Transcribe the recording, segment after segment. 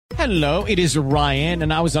Hello, it is Ryan,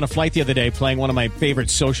 and I was on a flight the other day playing one of my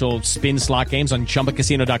favorite social spin slot games on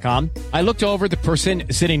ChumbaCasino.com. I looked over at the person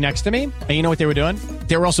sitting next to me, and you know what they were doing?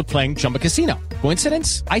 They were also playing Chumba Casino.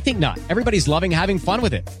 Coincidence? I think not. Everybody's loving having fun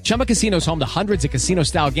with it. Chumba Casino is home to hundreds of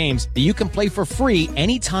casino-style games that you can play for free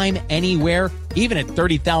anytime, anywhere, even at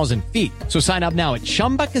 30,000 feet. So sign up now at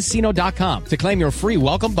ChumbaCasino.com to claim your free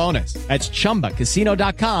welcome bonus. That's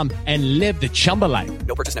ChumbaCasino.com and live the Chumba life.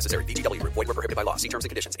 No purchase necessary. VGW. Void where prohibited by law. See terms and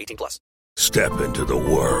conditions. 18+. Step into the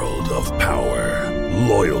world of power,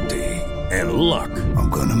 loyalty, and luck. I'm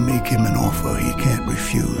gonna make him an offer he can't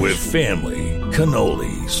refuse. With family,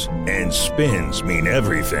 cannolis, and spins mean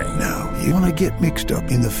everything. Now, you wanna get mixed up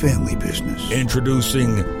in the family business.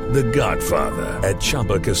 Introducing The Godfather at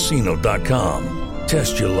ChumbaCasino.com.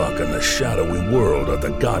 Test your luck in the shadowy world of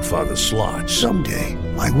The Godfather slot. Someday,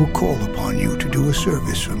 I will call upon you to do a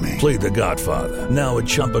service for me. Play The Godfather now at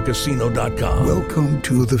ChumbaCasino.com. Welcome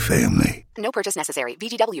to the family. No purchase necessary.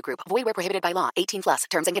 VGW Group. Void where prohibited by law. 18+.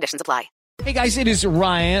 Terms and conditions apply. Hey guys, it is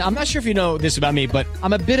Ryan. I'm not sure if you know this about me, but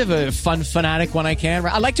I'm a bit of a fun fanatic when I can.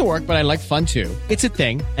 I like to work, but I like fun too. It's a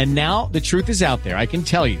thing. And now the truth is out there. I can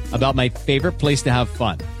tell you about my favorite place to have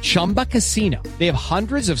fun. Chumba Casino. They have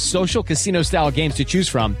hundreds of social casino style games to choose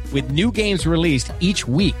from with new games released each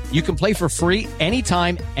week. You can play for free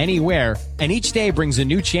anytime, anywhere. And each day brings a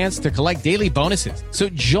new chance to collect daily bonuses. So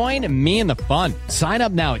join me in the fun. Sign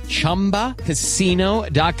up now at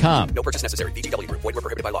ChumbaCasino.com. No purchase necessary. VGW. Void where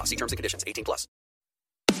prohibited by law. See terms and conditions. 18+.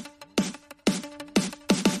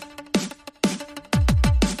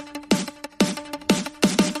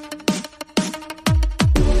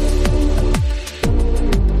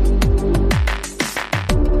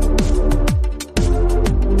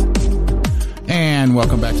 And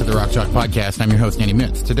welcome back to the Rock Chalk Podcast. I'm your host, Andy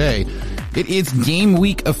Mitz. Today, it is game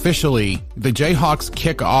week officially. The Jayhawks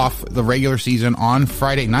kick off the regular season on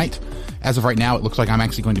Friday night. As of right now, it looks like I'm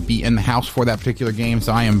actually going to be in the house for that particular game,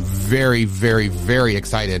 so I am very, very, very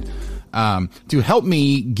excited. To help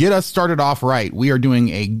me get us started off right, we are doing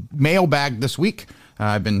a mailbag this week.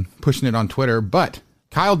 I've been pushing it on Twitter, but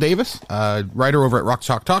Kyle Davis, writer over at Rock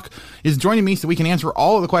Chalk Talk, is joining me so we can answer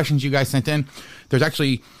all of the questions you guys sent in. There's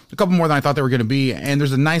actually a couple more than I thought there were going to be, and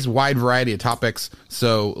there's a nice wide variety of topics,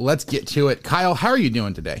 so let's get to it. Kyle, how are you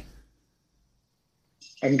doing today?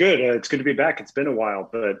 I'm good. It's good to be back. It's been a while,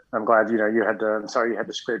 but I'm glad, I'm sorry you had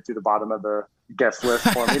to scrape through the bottom of the guest list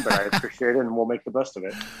for me, but I appreciate it, and we'll make the best of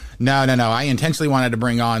it. No. I intentionally wanted to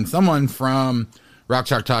bring on someone from Rock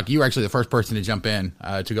Chalk Talk. You were actually the first person to jump in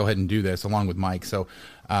to go ahead and do this along with Mike. So,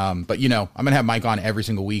 but I'm going to have Mike on every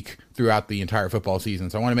single week throughout the entire football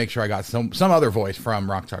season. So I want to make sure I got some other voice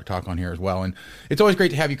from Rock Chalk Talk on here as well. And it's always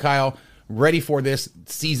great to have you, Kyle, ready for this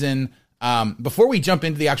season. Before we jump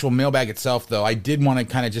into the actual mailbag itself, though, I did want to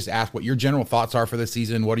kind of just ask what your general thoughts are for this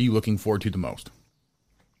season. What are you looking forward to the most?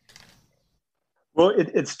 Well,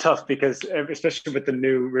 it's tough because especially with the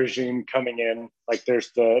new regime coming in, like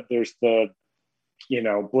there's the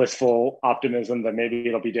blissful optimism that maybe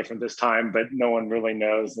it'll be different this time, but no one really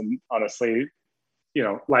knows. And honestly,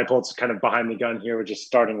 Leipold's kind of behind the gun here. We're just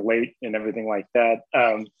starting late and everything like that.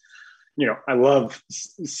 I love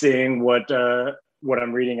seeing what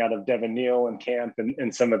I'm reading out of Devin Neal and camp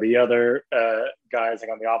and some of the other guys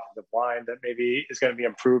like on the offensive line that maybe is going to be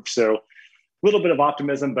improved. So a little bit of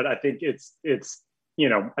optimism, but I think it's I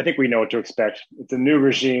think we know what to expect. It's a new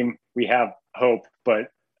regime. We have hope,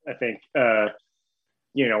 but I think, the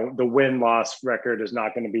win-loss record is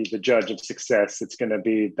not going to be the judge of success. It's going to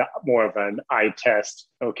be more of an eye test.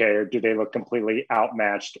 Okay, or do they look completely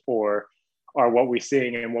outmatched, or are what we're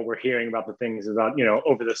seeing and what we're hearing about the things about,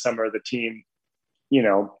 over the summer, the team,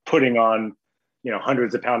 putting on,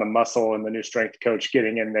 hundreds of pounds of muscle and the new strength coach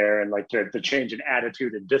getting in there and like the change in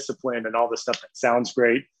attitude and discipline and all the stuff that sounds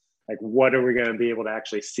great. Like, what are we going to be able to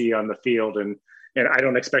actually see on the field? And I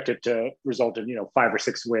don't expect it to result in, 5 or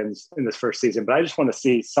 6 wins in this first season, but I just want to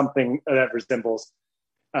see something that resembles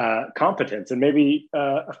competence, and maybe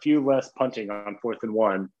a few less punting on 4th and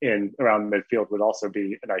 1 in around midfield would also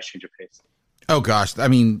be a nice change of pace. Oh gosh, I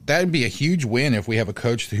mean, that'd be a huge win if we have a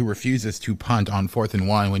coach who refuses to punt on 4th and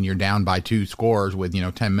 1 when you're down by 2 scores with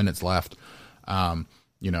 10 minutes left. At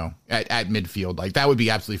midfield, like that would be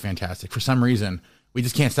absolutely fantastic. For some reason, we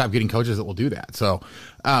just can't stop getting coaches that will do that. So,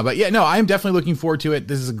 but yeah, no, I'm definitely looking forward to it.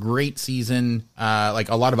 This is a great season. Like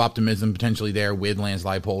a lot of optimism potentially there with Lance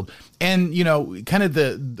Leipold, and kind of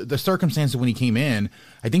the circumstances when he came in.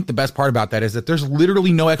 I think the best part about that is that there's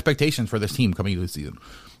literally no expectations for this team coming into the season.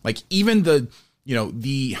 Like even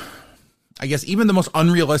even the most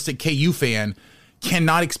unrealistic KU fan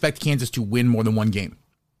cannot expect Kansas to win more than 1 game.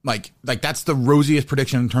 Like that's the rosiest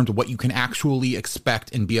prediction in terms of what you can actually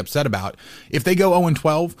expect and be upset about. If they go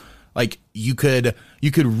 0-12, like you could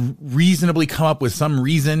reasonably come up with some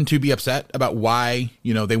reason to be upset about why,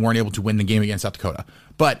 they weren't able to win the game against South Dakota.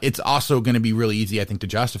 But it's also going to be really easy, I think, to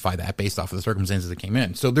justify that based off of the circumstances that came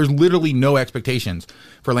in. So there's literally no expectations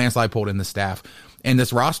for Lance Leipold and the staff and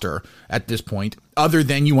this roster at this point, other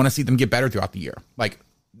than you want to see them get better throughout the year. Like,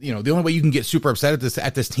 the only way you can get super upset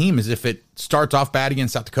at this team is if it starts off bad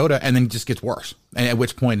against South Dakota and then just gets worse. And at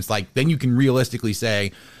which point it's like, then you can realistically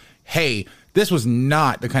say, hey, this was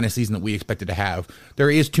not the kind of season that we expected to have. There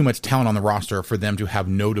is too much talent on the roster for them to have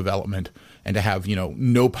no development and to have,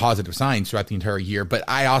 no positive signs throughout the entire year. But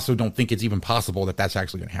I also don't think it's even possible that that's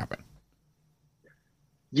actually going to happen.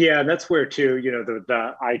 Yeah, that's where too,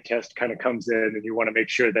 the eye test kind of comes in, and you want to make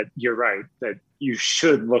sure that you're right, that you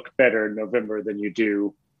should look better in November than you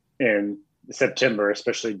do in September,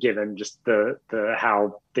 especially given just the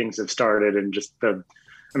how things have started and just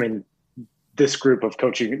this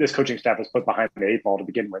coaching staff is put behind the 8 ball to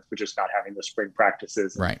begin with just not having the spring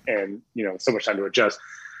practices and so much time to adjust.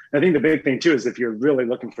 I think the big thing too is if you're really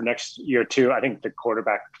looking for next year too, I think the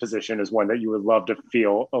quarterback position is one that you would love to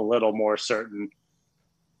feel a little more certain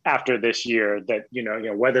after this year that,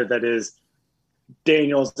 whether that is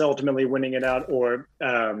Daniels ultimately winning it out or,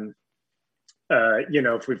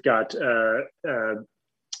 if we've got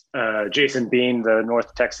Jason Bean, the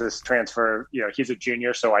North Texas transfer, he's a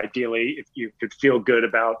junior. So ideally, if you could feel good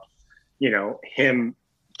about, him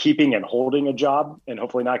keeping and holding a job and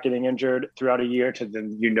hopefully not getting injured throughout a year to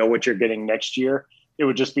then what you're getting next year, it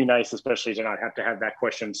would just be nice, especially to not have to have that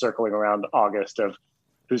question circling around August of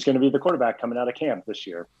who's going to be the quarterback coming out of camp this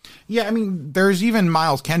year. Yeah, I mean, there's even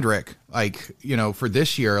Miles Kendrick, for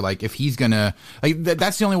this year, if he's going to,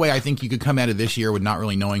 that's the only way I think you could come out of this year with not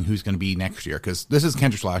really knowing who's going to be next year, because this is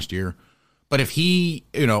Kendrick's last year. But if he,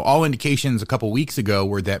 all indications a couple weeks ago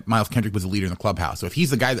were that Miles Kendrick was the leader in the clubhouse. So if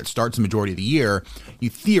he's the guy that starts the majority of the year, you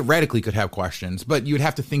theoretically could have questions, but you would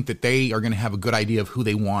have to think that they are going to have a good idea of who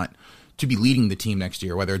they want to be leading the team next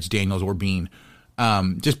year, whether it's Daniels or Bean.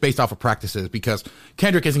 Just based off of practices, because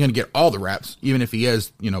Kendrick isn't going to get all the reps, even if he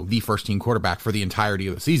is, the first team quarterback for the entirety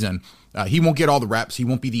of the season. He won't get all the reps. He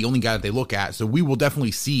won't be the only guy that they look at. So we will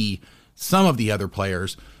definitely see some of the other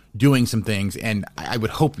players doing some things. And I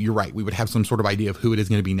would hope you're right. We would have some sort of idea of who it is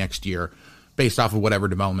going to be next year based off of whatever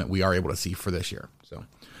development we are able to see for this year. So,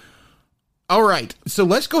 all right. So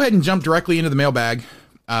let's go ahead and jump directly into the mailbag.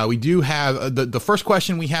 We do have the first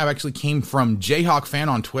question we have actually came from Jayhawk fan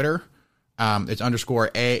on Twitter. It's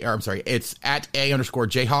it's at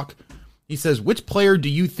 @A_Jayhawk. He says, which player do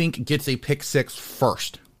you think gets a pick six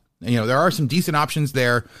first? And, there are some decent options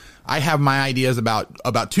there. I have my ideas about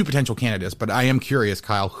 2 potential candidates, but I am curious,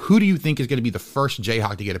 Kyle, who do you think is going to be the first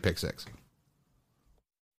Jayhawk to get a pick six?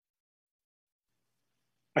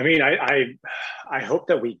 I mean, I hope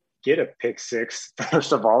that we get a pick six,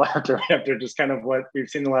 first of all, after just kind of what we've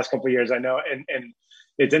seen the last couple of years. I know. And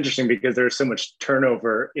it's interesting because there's so much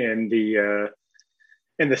turnover in the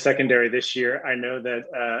secondary this year. I know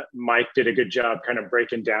that Mike did a good job kind of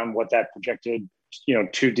breaking down what that projected,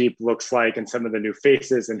 2 deep looks like and some of the new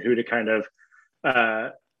faces and who to kind of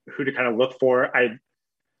look for.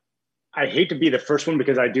 I hate to be the first one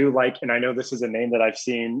because I do like, and I know this is a name that I've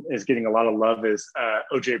seen is getting a lot of love, is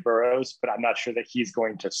OJ Burrows, but I'm not sure that he's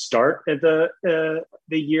going to start at the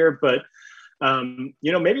year. But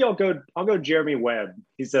maybe I'll go Jeremy Webb.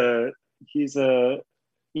 He's an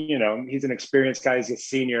experienced guy. He's a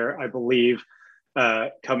senior, I believe,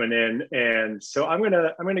 coming in. And so I'm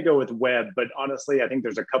going to go with Webb, but honestly, I think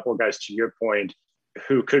there's a couple of guys to your point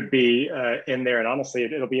who could be in there. And honestly,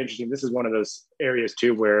 it'll be interesting. This is one of those areas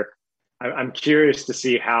too, where I'm curious to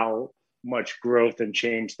see how much growth and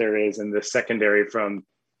change there is in the secondary from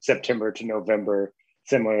September to November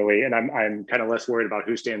similarly. And I'm kind of less worried about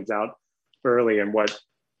who stands out early and what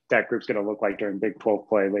that group's going to look like during Big 12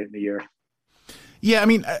 play late in the year. Yeah, I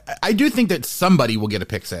mean, I do think that somebody will get a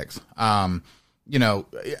pick six. I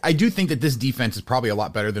do think that this defense is probably a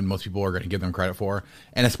lot better than most people are going to give them credit for,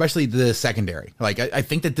 and especially the secondary. I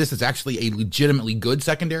think that this is actually a legitimately good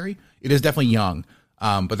secondary. It is definitely young,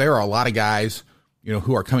 but there are a lot of guys,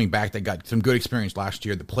 who are coming back that got some good experience last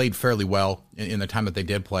year that played fairly well in the time that they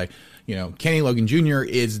did play. Kenny Logan Jr.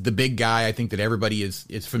 is the big guy I think that everybody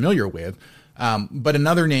is familiar with. But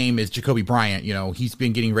another name is Jacoby Bryant. He's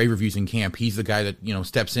been getting rave reviews in camp. He's the guy that,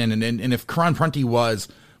 steps in. And if Karan Prunty was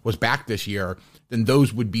back this year, then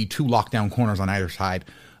those would be 2 lockdown corners on either side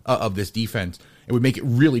of this defense. It would make it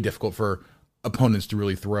really difficult for opponents to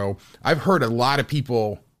really throw. I've heard a lot of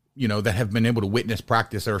people that have been able to witness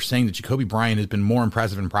practice are saying that Jacoby Bryant has been more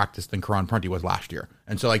impressive in practice than Karan Prunty was last year.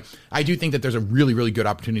 And so, I do think that there's a really, really good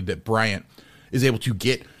opportunity that Bryant is able to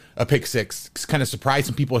get a pick six, kind of surprise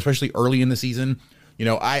some people, especially early in the season.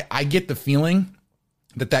 I get the feeling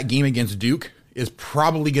that game against Duke is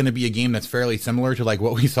probably going to be a game that's fairly similar to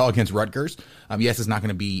what we saw against Rutgers. Yes, it's not going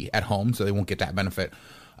to be at home, so they won't get that benefit.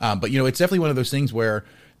 But it's definitely one of those things where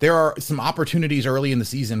there are some opportunities early in the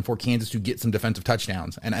season for Kansas to get some defensive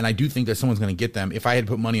touchdowns. And I do think that someone's going to get them. If I had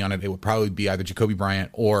to put money on it, it would probably be either Jacoby Bryant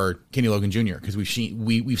or Kenny Logan Jr. because we've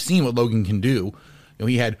seen what Logan can do.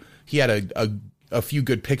 He had a few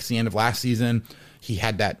good picks at the end of last season. He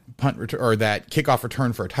had that punt return or that kickoff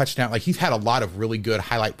return for a touchdown. He's had a lot of really good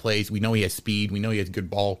highlight plays. We know he has speed. We know he has good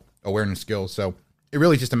ball awareness skills. So it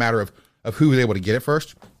really is just a matter of who was able to get it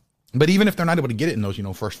first. But even if they're not able to get it in those,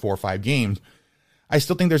 first 4 or 5 games, I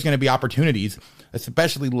still think there's going to be opportunities,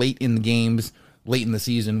 especially late in the games, late in the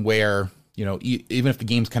season where, even if the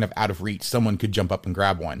game's kind of out of reach, someone could jump up and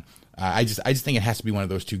grab one. I just think it has to be one of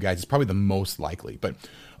those two guys. It's probably the most likely. But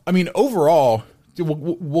overall,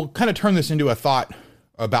 we'll kind of turn this into a thought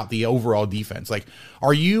about the overall defense.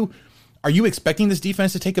 Are you expecting this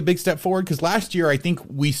defense to take a big step forward? Because last year, I think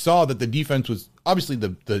we saw that the defense was obviously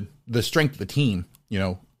the strength of the team,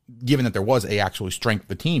 given that there was a actual strength of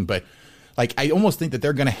the team. But I almost think that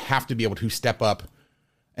they're going to have to be able to step up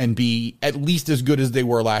and be at least as good as they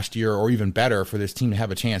were last year or even better for this team to have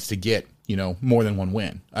a chance to get, more than one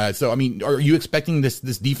win. So, are you expecting this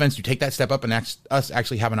defense to take that step up and us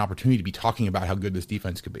actually have an opportunity to be talking about how good this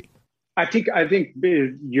defense could be? I think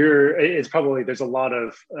it's probably, there's a lot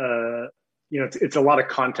of, it's a lot of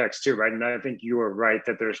context too, right? And I think you are right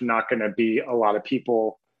that there's not going to be a lot of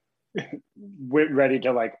people ready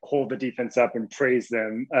to hold the defense up and praise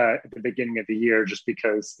them at the beginning of the year just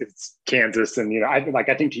because it's Kansas. And, I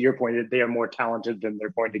think to your point, they are more talented than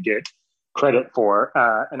they're going to get credit for.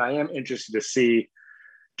 And I am interested to see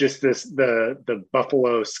just the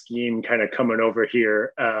Buffalo scheme kind of coming over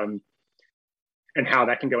here and how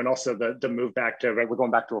that can go. And also the move back to, we're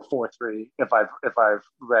going back to a 4-3 if I've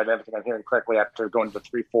read everything I'm hearing correctly after going to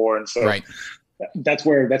 3-4. And so right. That's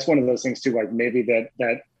one of those things too, maybe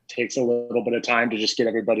that takes a little bit of time to just get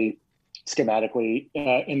everybody schematically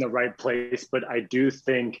in the right place. But I do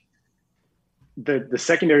think the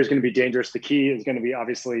secondary is going to be dangerous. The key is going to be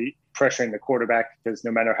obviously pressuring the quarterback, because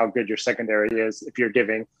no matter how good your secondary is, if you're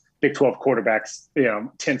giving Big 12 quarterbacks,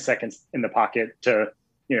 10 seconds in the pocket to,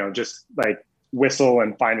 just whistle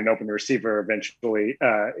and find an open receiver eventually,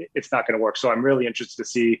 it's not going to work. So I'm really interested to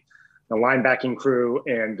see the linebacking crew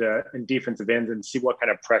and defensive ends and see what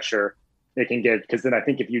kind of pressure they can get. Because then I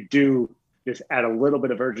think if you do just add a little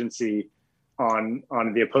bit of urgency on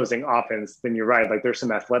the opposing offense, then you're right. There's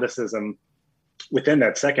some athleticism within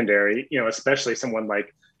that secondary, especially someone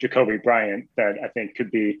like Jacoby Bryant that I think could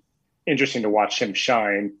be interesting to watch him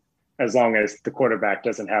shine as long as the quarterback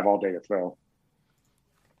doesn't have all day to throw.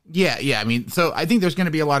 Yeah. So I think there's going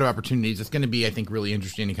to be a lot of opportunities. It's going to be, I think, really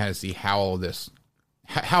interesting to kind of see how all of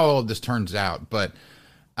this turns out. But,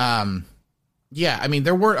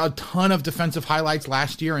 there were a ton of defensive highlights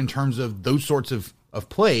last year in terms of those sorts of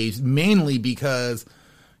plays, mainly because,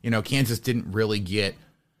 Kansas didn't really get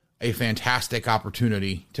a fantastic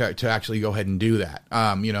opportunity to actually go ahead and do that.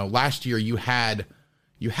 Last year you had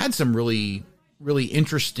some really, really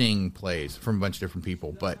interesting plays from a bunch of different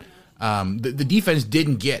people, but the defense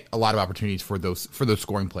didn't get a lot of opportunities for those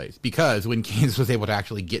scoring plays, because when Kansas was able to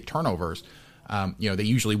actually get turnovers, they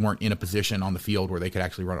usually weren't in a position on the field where they could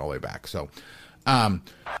actually run all the way back. So, all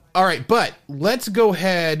right, but let's go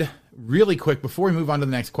ahead really quick before we move on to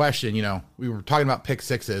the next question. We were talking about pick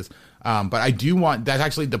sixes, but I do want, that's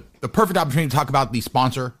actually the perfect opportunity to talk about the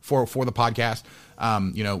sponsor for the podcast.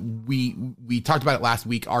 We talked about it last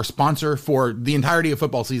week. Our sponsor for the entirety of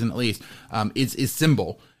football season, at least, is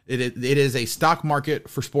Symbol. It is a stock market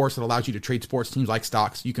for sports that allows you to trade sports teams like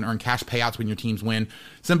stocks. You can earn cash payouts when your teams win.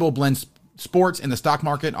 Symbol blends sports and the stock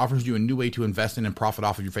market, offers you a new way to invest in and profit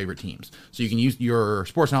off of your favorite teams. So you can use your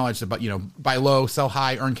sports knowledge to buy low, sell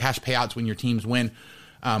high, earn cash payouts when your teams win.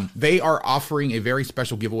 They are offering a very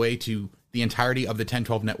special giveaway to the entirety of the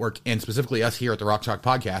 10-12 network, and specifically us here at the Rock Chalk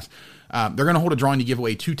Podcast. They're going to hold a drawing to give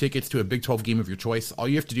away 2 tickets to a Big 12 game of your choice. All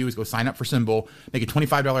you have to do is go sign up for Symbol, make a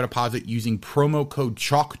 $25 deposit using promo code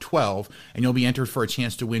CHALK12, and you'll be entered for a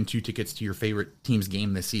chance to win 2 tickets to your favorite team's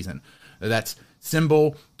game this season. That's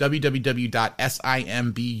Symbol, www.simbull.app.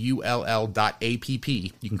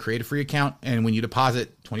 You can create a free account, and when you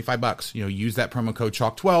deposit $25, use that promo code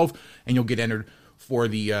CHALK12, and you'll get entered for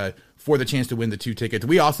the chance to win the 2 tickets.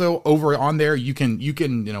 We also, over on there, you can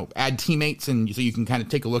add teammates, and so you can kind of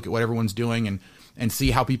take a look at what everyone's doing, and and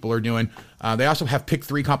see how people are doing. They also have pick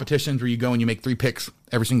 3 competitions where you go and you make 3 picks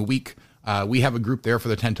every single week. We have a group there for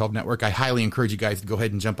the 1012 network. I highly encourage you guys to go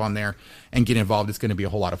ahead and jump on there and get involved. It's going to be a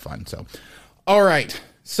whole lot of fun. So, all right.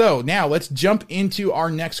 So now let's jump into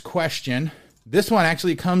our next question. This one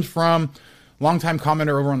actually comes from longtime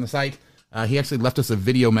commenter over on the site. He actually left us a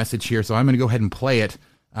video message here, so I'm going to go ahead and play it.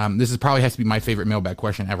 This is probably has to be my favorite mailbag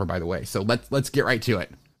question ever, by the way. So let's get right to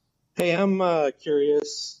it. Hey, I'm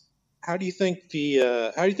curious. How do you think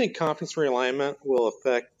conference realignment will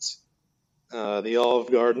affect the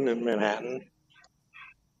Olive Garden in Manhattan?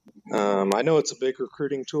 I know it's a big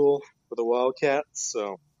recruiting tool for the Wildcats,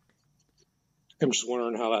 so I'm just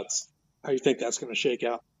wondering how you think that's going to shake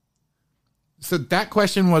out. So that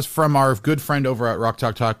question was from our good friend over at Rock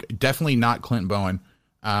Talk Talk. Definitely not Clint Bowen.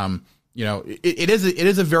 It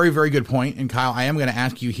is a very, very good point. And Kyle, I am going to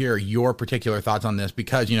ask you here your particular thoughts on this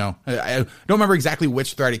because, I don't remember exactly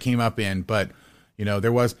which thread it came up in, but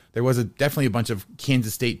there was definitely a bunch of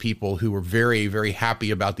Kansas State people who were very, very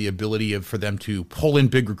happy about the ability for them to pull in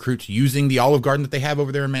big recruits using the Olive Garden that they have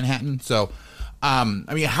over there in Manhattan. So,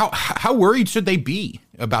 how worried should they be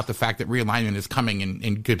about the fact that realignment is coming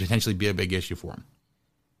and could potentially be a big issue for them?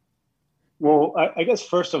 Well, I guess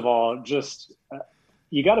first of all, just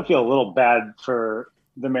you got to feel a little bad for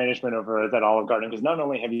the management over at Olive Garden because not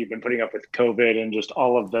only have you been putting up with COVID and just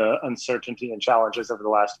all of the uncertainty and challenges over the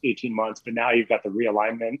last 18 months, but now you've got the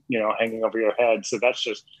realignment, hanging over your head. So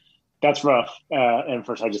that's rough. And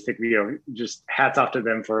first, I just think just hats off to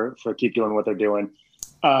them for keep doing what they're doing.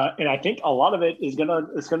 And I think a lot of it is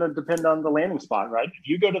gonna depend on the landing spot, right? If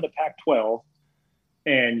you go to the Pac-12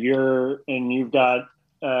 and you've got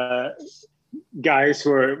guys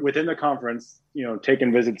who are within the conference,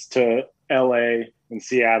 taking visits to LA and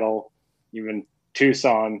Seattle, even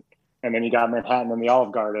Tucson, and then you got Manhattan and the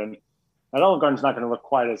Olive Garden. That Olive Garden's not going to look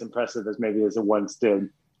quite as impressive as maybe as it once did.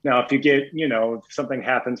 Now, if you get, if something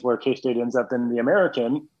happens where K-State ends up in the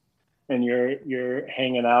American, and you're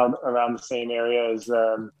hanging out around the same area as,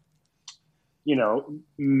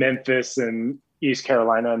 Memphis and East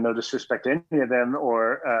Carolina, and no disrespect to any of them,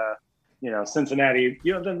 or, Cincinnati,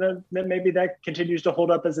 then maybe that continues to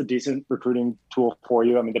hold up as a decent recruiting tool for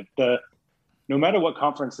you. I mean, no matter what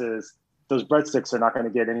conference is, those breadsticks are not going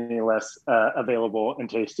to get any less available and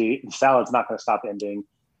tasty. The salad's not going to stop ending.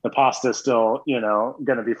 The pasta is still,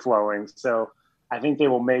 going to be flowing. So I think they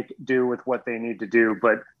will make do with what they need to do,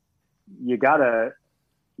 but you gotta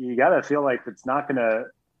feel like it's not gonna,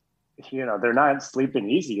 they're not sleeping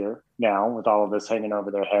easier now with all of this hanging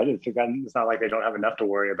over their head. It's not like they don't have enough to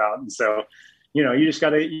worry about. And so, you just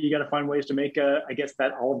gotta find ways to make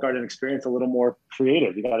that Olive Garden experience a little more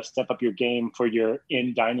creative. You got to step up your game for your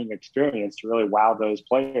in-dining experience to really wow those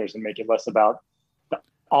players and make it less about the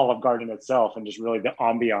Olive Garden itself and just really the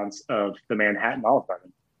ambiance of the Manhattan Olive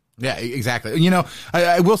Garden. Yeah, exactly.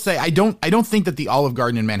 I will say I don't think that the Olive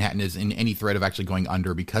Garden in Manhattan is in any threat of actually going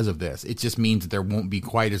under because of this. It just means that there won't be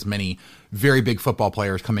quite as many very big football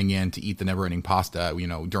players coming in to eat the never-ending pasta,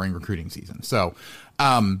 during recruiting season. So,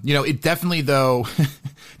 it definitely though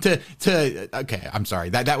okay, I'm sorry.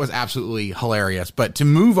 That was absolutely hilarious. But to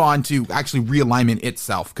move on to actually realignment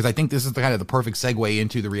itself, because I think this is kind of the perfect segue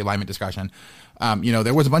into the realignment discussion.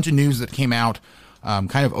 There was a bunch of news that came out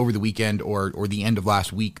kind of over the weekend or the end of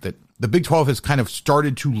last week that the Big 12 has kind of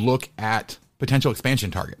started to look at potential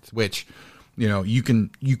expansion targets, which, you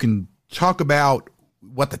can talk about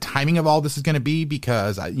what the timing of all this is going to be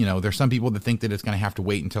because, there's some people that think that it's going to have to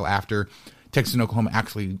wait until after Texas and Oklahoma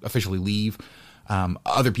actually officially leave.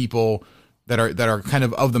 Other people that are kind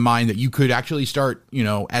of the mind that you could actually start,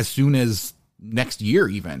 as soon as next year,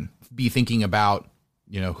 even be thinking about,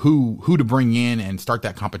 who to bring in and start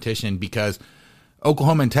that competition because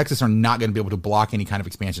Oklahoma and Texas are not going to be able to block any kind of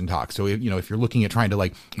expansion talk. So, if you're looking at trying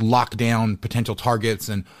to lock down potential targets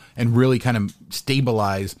and really kind of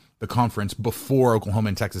stabilize the conference before Oklahoma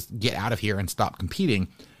and Texas get out of here and stop competing,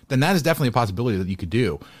 then that is definitely a possibility that you could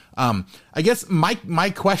do. I guess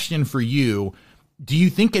my question for you, do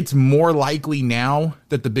you think it's more likely now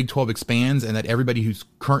that the Big 12 expands and that everybody who's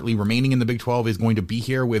currently remaining in the Big 12 is going to be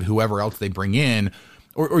here with whoever else they bring in?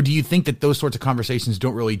 Or do you think that those sorts of conversations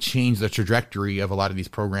don't really change the trajectory of a lot of these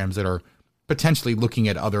programs that are potentially looking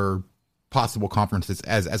at other possible conferences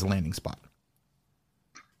as a landing spot?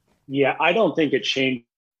 Yeah, I don't think it changes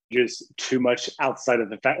too much outside of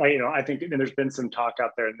the fact, I think there's been some talk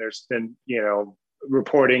out there and there's been,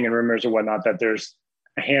 reporting and rumors and whatnot that there's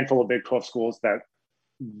a handful of Big 12 schools that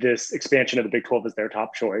this expansion of the Big 12 is their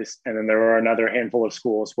top choice. And then there are another handful of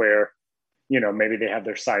schools where maybe they have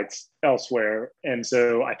their sights elsewhere. And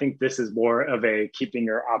so I think this is more of a keeping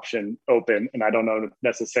your option open. And I don't know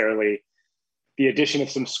necessarily the addition of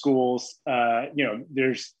some schools,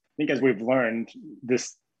 there's, I think as we've learned,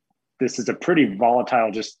 this is a pretty volatile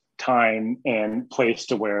just time and place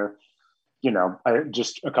to where,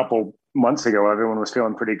 just a couple months ago, everyone was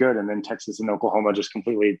feeling pretty good. And then Texas and Oklahoma just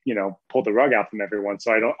completely, pulled the rug out from everyone.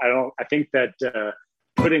 So I think that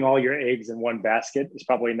putting all your eggs in one basket is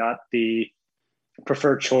probably not the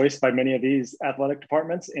preferred choice by many of these athletic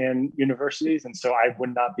departments and universities. And so I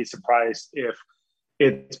would not be surprised if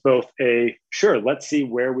it's both let's see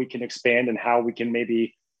where we can expand and how we can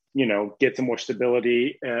maybe, get some more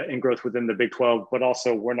stability and growth within the Big 12, but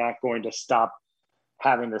also we're not going to stop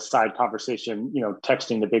having this side conversation,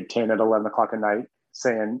 texting the Big 10 at 11 o'clock at night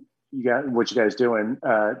saying, what you guys doing?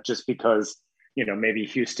 Just because, maybe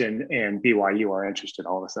Houston and BYU are interested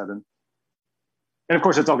all of a sudden. And of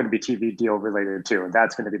course, it's all going to be TV deal related too. And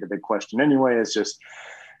that's going to be the big question anyway, is just,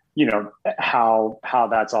 how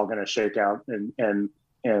that's all going to shake out and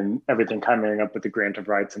everything coming up with the grant of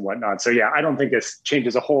rights and whatnot. So yeah, I don't think this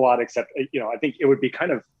changes a whole lot, except, I think it would be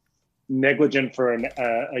kind of negligent for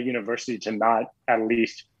a university to not at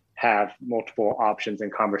least have multiple options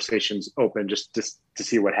and conversations open just to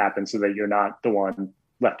see what happens so that you're not the one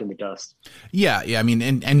left in the dust. Yeah. I mean,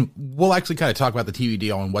 and we'll actually kind of talk about the TV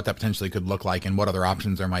deal and what that potentially could look like and what other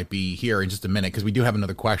options there might be here in just a minute, because we do have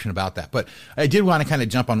another question about that. But I did want to kind of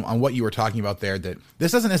jump on what you were talking about there, that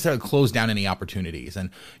this doesn't necessarily close down any opportunities.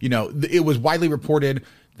 And, it was widely reported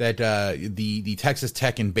that the Texas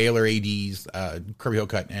Tech and Baylor ADs, Kirby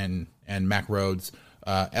Hocutt and Mac Rhodes,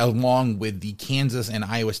 along with the Kansas and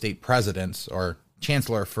Iowa State presidents, or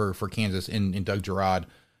chancellor for Kansas in Doug Girard,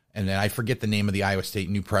 and then I forget the name of the Iowa State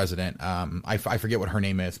new president. I forget what her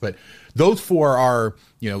name is, but those four are,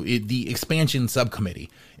 the expansion subcommittee.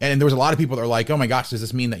 And there was a lot of people that are like, oh my gosh, does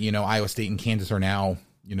this mean that, Iowa State and Kansas are now,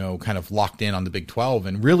 kind of locked in on the Big 12?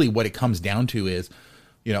 And really what it comes down to is,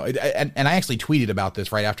 and I actually tweeted about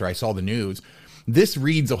this right after I saw the news. This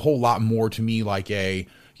reads a whole lot more to me like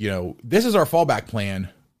this is our fallback plan.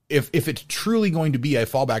 If it's truly going to be a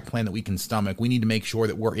fallback plan that we can stomach, we need to make sure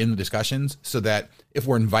that we're in the discussions, so that if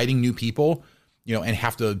we're inviting new people, and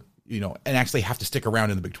have to, and actually have to stick around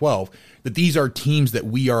in the Big 12, that these are teams that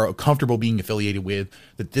we are comfortable being affiliated with,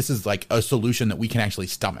 that this is like a solution that we can actually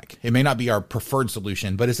stomach. It may not be our preferred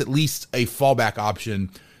solution, but it's at least a fallback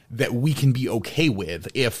option that we can be okay with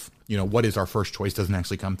if, what is our first choice doesn't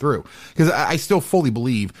actually come through. Because I still fully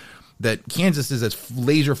believe that Kansas is as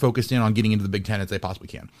laser focused in on getting into the Big 10 as they possibly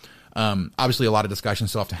can. Obviously, a lot of discussions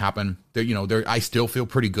still have to happen. I still feel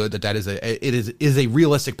pretty good that is a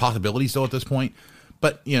realistic possibility still at this point.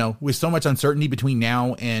 But with so much uncertainty between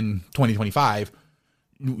now and 2025,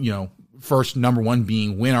 first number one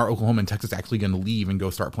being, when are Oklahoma and Texas actually going to leave and go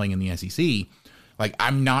start playing in the SEC? Like,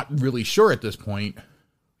 I'm not really sure at this point,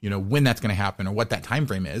 when that's going to happen or what that time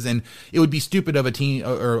frame is. And it would be stupid of a team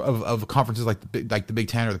or of conferences like the Big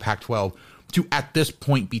 10 or the Pac-12 to at this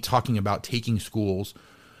point be talking about taking schools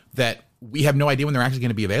that we have no idea when they're actually going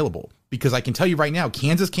to be available. Because I can tell you right now,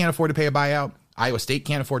 Kansas can't afford to pay a buyout. Iowa State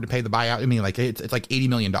can't afford to pay the buyout. I mean, like it's like $80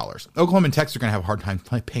 million. Oklahoma and Texas are going to have a hard time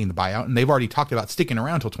paying the buyout. And they've already talked about sticking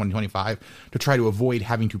around until 2025 to try to avoid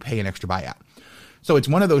having to pay an extra buyout. So it's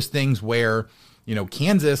one of those things where,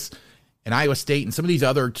 Kansas and Iowa State and some of these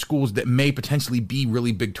other schools that may potentially be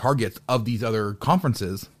really big targets of these other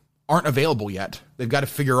conferences aren't available yet. They've got to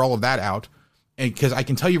figure all of that out. And because I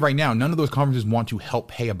can tell you right now, none of those conferences want to help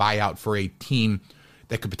pay a buyout for a team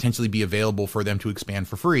that could potentially be available for them to expand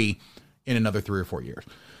for free in another 3 or 4 years.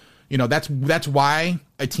 That's why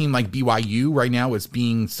a team like BYU right now is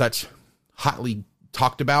being such hotly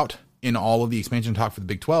talked about in all of the expansion talk for the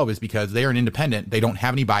Big 12, is because they are an independent. They don't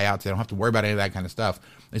have any buyouts. They don't have to worry about any of that kind of stuff.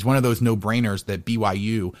 It's one of those no-brainers that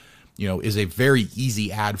BYU, is a very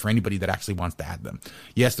easy add for anybody that actually wants to add them.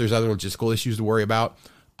 Yes, there's other logistical issues to worry about,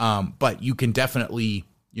 but you can definitely,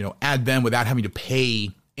 add them without having to pay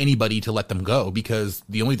anybody to let them go, because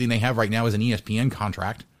the only thing they have right now is an ESPN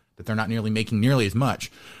contract that they're not making nearly as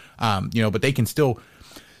much. But they can still,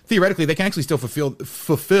 theoretically, they can actually still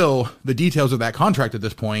fulfill the details of that contract at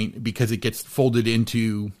this point, because it gets folded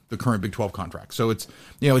into the current Big 12 contract. So it's,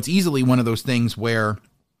 it's easily one of those things where,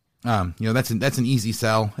 that's an easy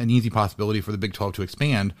sell, an easy possibility for the Big 12 to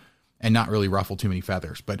expand and not really ruffle too many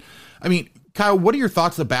feathers. But I mean, Kyle, what are your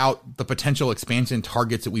thoughts about the potential expansion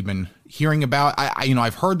targets that we've been hearing about?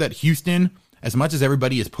 I've heard that Houston, as much as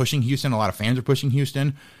everybody is pushing Houston, a lot of fans are pushing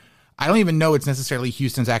Houston. I don't even know it's necessarily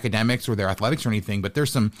Houston's academics or their athletics or anything, but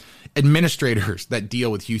there's some administrators that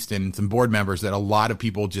deal with Houston and some board members that a lot of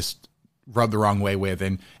people just rub the wrong way with.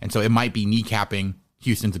 And so it might be kneecapping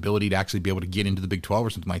Houston's ability to actually be able to get into the Big 12 or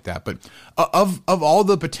something like that. But of all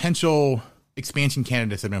the potential expansion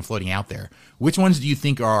candidates that have been floating out there, which ones do you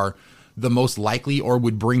think are the most likely or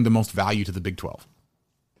would bring the most value to the Big 12?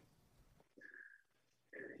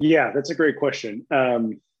 Yeah, that's a great question.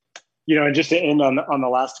 And just to end on the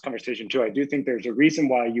last conversation too, I do think there's a reason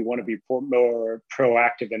why you want to be more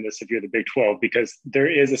proactive in this if you're the Big 12, because there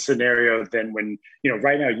is a scenario then when,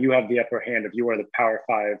 right now you have the upper hand if you are the Power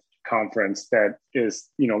 5 conference that is,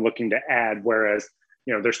 looking to add, whereas,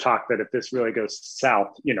 there's talk that if this really goes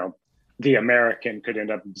south, the American could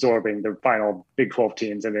end up absorbing the final Big 12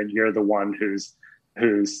 teams, and then you're the one who's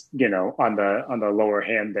on the lower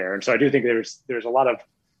hand there. And so I do think there's a lot of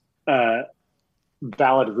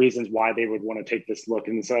valid reasons why they would want to take this look.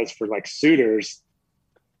 And so as for like suitors,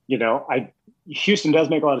 Houston does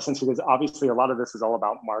make a lot of sense because obviously a lot of this is all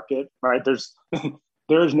about market, right? There's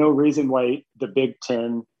no reason why the Big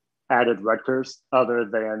Ten added Rutgers other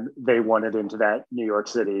than they wanted into that New York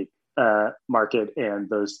City market and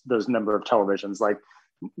those number of televisions. Like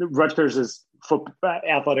Rutgers's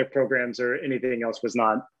athletic programs or anything else was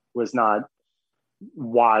not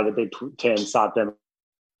why the Big Ten sought them.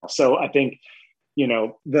 So I think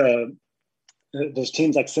those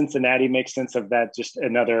teams like Cincinnati make sense of that.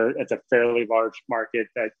 It's a fairly large market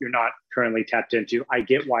that you're not currently tapped into. I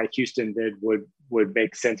get why Houston would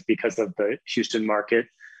make sense because of the Houston market.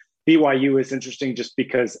 BYU is interesting just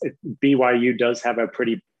because BYU does have a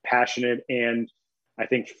pretty passionate and I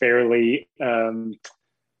think fairly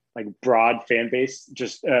broad fan base,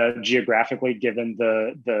 just geographically given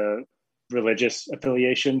the religious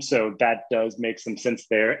affiliation. So that does make some sense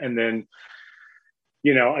there. And then,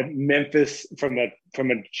 Memphis from a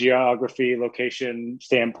geography location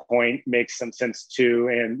standpoint makes some sense too.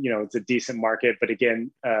 And, it's a decent market, but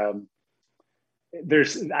again,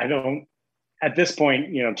 at this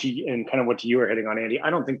point, and kind of what you were hitting on, Andy,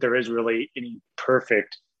 I don't think there is really any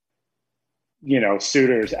perfect,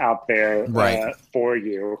 suitors out there right. For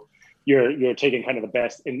you. You're taking kind of the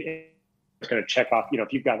best and it's going to check off,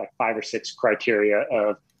 if you've got like 5 or 6 criteria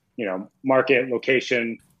of, market,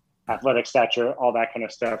 location, athletic stature, all that kind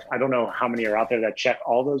of stuff. I don't know how many are out there that check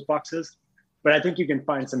all those boxes, but I think you can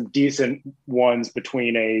find some decent ones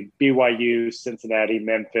between a BYU, Cincinnati,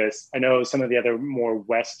 Memphis. I know some of the other more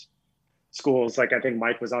West schools, like I think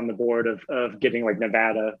Mike was on the board of getting like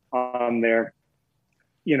Nevada on there.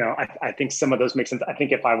 I think some of those make sense. I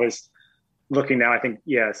think if I was looking now, I think,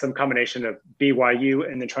 some combination of BYU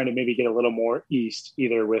and then trying to maybe get a little more east,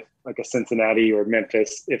 either with like a Cincinnati or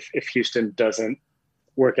Memphis, if Houston doesn't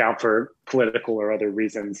work out for political or other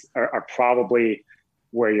reasons, are probably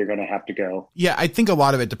where you're going to have to go. Yeah, I think a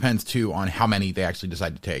lot of it depends too on how many they actually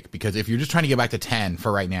decide to take, because if you're just trying to get back to 10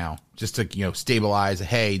 for right now, just to, stabilize,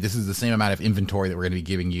 hey, this is the same amount of inventory that we're going to be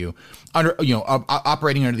giving you under,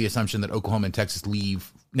 operating under the assumption that Oklahoma and Texas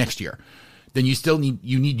leave next year, then you still need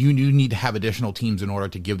to have additional teams in order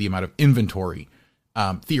to give the amount of inventory,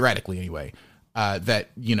 theoretically anyway, that,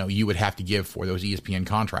 you would have to give for those ESPN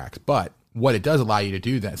contracts. But what it does allow you to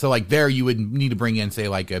do that. So like there, you would need to bring in, say,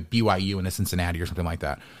 like a BYU and a Cincinnati or something like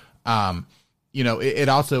that. It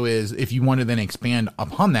also is, if you want to then expand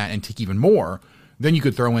upon that and take even more, then you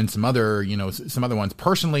could throw in some other ones.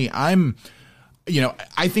 Personally, I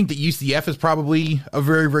think that UCF is probably a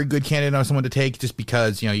very, very good candidate on someone to take, just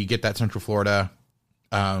because, you get that Central Florida,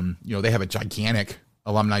 they have a gigantic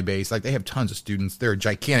alumni base. Like they have tons of students. They're a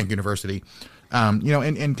gigantic university,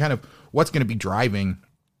 and kind of what's going to be driving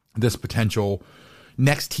this potential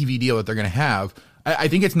next TV deal that they're going to have. I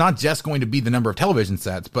think it's not just going to be the number of television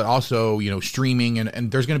sets, but also, streaming,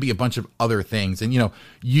 and there's going to be a bunch of other things. And,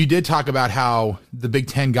 you did talk about how the Big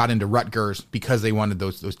Ten got into Rutgers because they wanted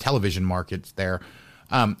those television markets there.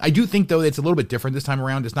 I do think, though, it's a little bit different this time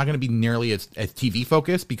around. It's not going to be nearly as TV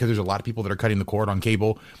focused, because there's a lot of people that are cutting the cord on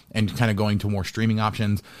cable and kind of going to more streaming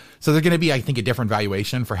options. So there's going to be, I think, a different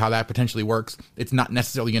valuation for how that potentially works. It's not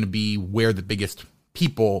necessarily going to be where the biggest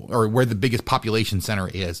people or where the biggest population center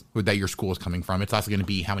is that your school is coming from. It's also going to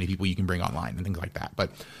be how many people you can bring online and things like that.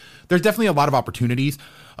 But there's definitely a lot of opportunities,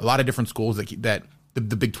 a lot of different schools that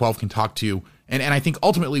the Big 12 can talk to. And I think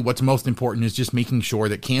ultimately what's most important is just making sure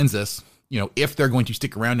that Kansas, if they're going to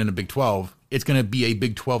stick around in a Big 12, it's going to be a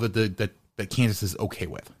Big 12 that Kansas is okay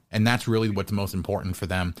with. And that's really what's most important for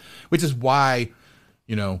them, which is why,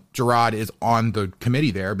 Gerard is on the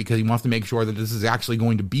committee there, because he wants to make sure that this is actually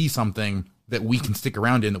going to be something that we can stick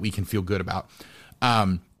around in, that we can feel good about.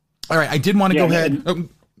 All right, I did want to go ahead.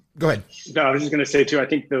 Go ahead. No, I was just going to say too, I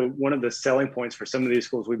think one of the selling points for some of these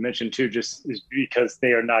schools we've mentioned too, just is because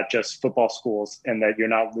they are not just football schools, and that you're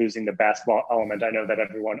not losing the basketball element. I know that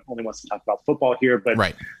everyone only wants to talk about football here, but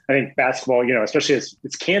right. I think basketball, especially as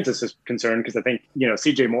Kansas is concerned, because I think,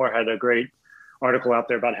 CJ Moore had a great article out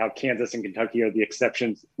there about how Kansas and Kentucky are the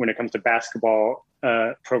exceptions when it comes to basketball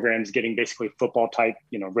programs getting basically football type,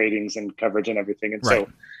 ratings and coverage and everything. And Right.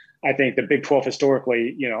 so I think the Big 12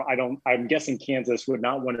 historically, I'm guessing Kansas would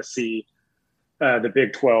not want to see the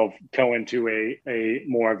Big 12 go into a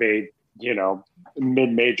more of a,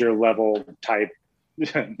 mid-major level type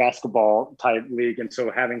basketball type league. And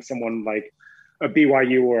so having someone like a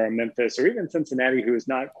BYU or a Memphis or even Cincinnati, who is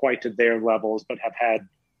not quite to their levels, but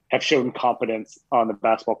have shown competence on the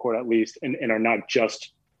basketball court at least, and are not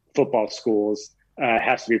just football schools,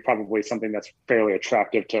 has to be probably something that's fairly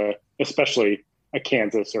attractive to especially a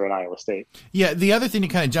Kansas or an Iowa State. Yeah, the other thing to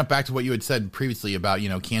kind of jump back to what you had said previously about,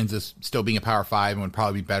 Kansas still being a Power 5 and would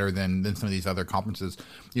probably be better than some of these other conferences.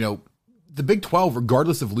 The Big 12,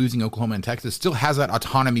 regardless of losing Oklahoma and Texas, still has that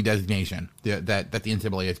autonomy designation that the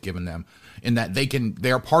NCAA has given them, in that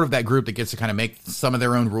they are part of that group that gets to kind of make some of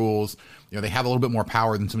their own rules. They have a little bit more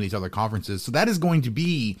power than some of these other conferences. So that is going to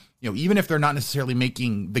be, even if they're not necessarily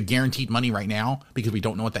making the guaranteed money right now, because we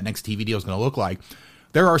don't know what that next TV deal is going to look like,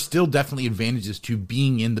 there are still definitely advantages to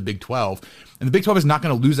being in the Big 12. And the Big 12 is not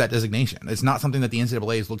going to lose that designation. It's not something that the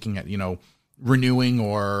NCAA is looking at, renewing,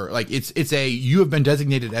 or like you have been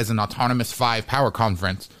designated as an autonomous 5 power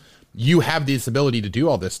conference. You have this ability to do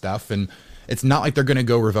all this stuff, and it's not like they're going to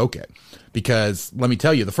go revoke it, because let me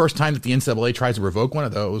tell you, the first time that the NCAA tries to revoke one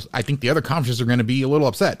of those, I think the other conferences are going to be a little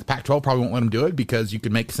upset. The Pac-12 probably won't let them do it, because you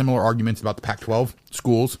could make similar arguments about the Pac-12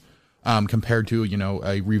 schools compared to,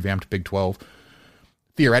 a revamped Big 12.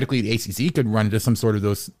 Theoretically, the ACC could run into some sort of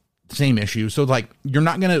those same issues. So you're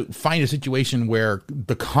not going to find a situation where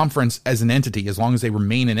the conference as an entity, as long as they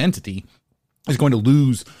remain an entity, is going to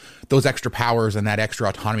lose those extra powers and that extra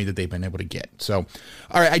autonomy that they've been able to get. So,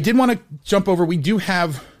 all right, I did want to jump over. We do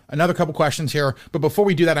have another couple questions here, but before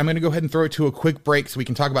we do that, I'm going to go ahead and throw it to a quick break so we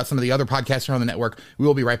can talk about some of the other podcasts here on the network. We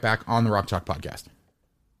will be right back on the Rock Chalk Podcast.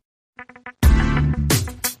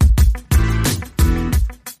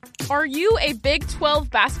 Are you a Big 12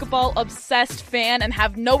 basketball obsessed fan and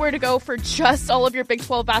have nowhere to go for just all of your Big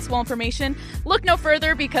 12 basketball information? Look no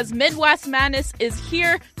further, because Midwest Madness is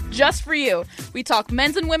here just for you. We talk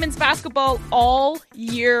men's and women's basketball all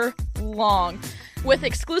year long, with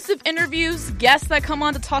exclusive interviews, guests that come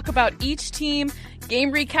on to talk about each team,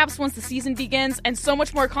 game recaps once the season begins, and so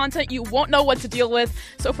much more content you won't know what to deal with.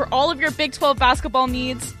 So for all of your Big 12 basketball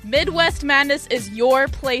needs, Midwest Madness is your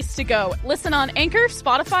place to go. Listen on Anchor,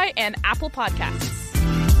 Spotify, and Apple Podcasts.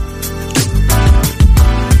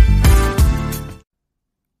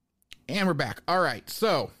 And we're back. All right,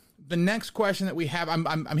 so the next question that we have,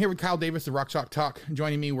 I'm here with Kyle Davis of Rock Chalk Talk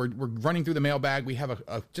joining me. We're running through the mailbag. We have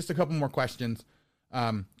just a couple more questions.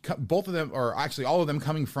 Both of them, or actually all of them,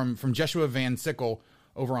 coming from Jeshua Van Sickle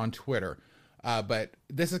over on Twitter. But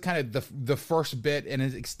this is kind of the first bit, and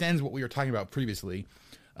it extends what we were talking about previously.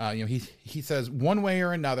 He says, one way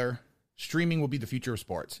or another, streaming will be the future of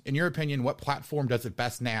sports. In your opinion, what platform does it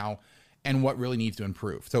best now, and what really needs to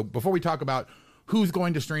improve? So before we talk about who's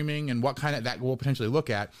going to streaming and what kind of that we'll potentially look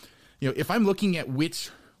at, if I'm looking at which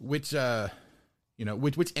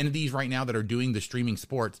entities right now that are doing the streaming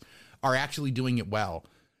sports are actually doing it well,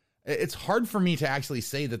 it's hard for me to actually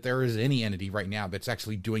say that there is any entity right now that's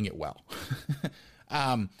actually doing it well.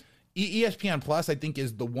 ESPN Plus, I think,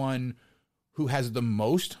 is the one who has the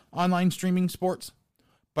most online streaming sports,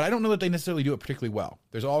 but I don't know that they necessarily do it particularly well.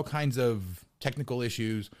 There's all kinds of technical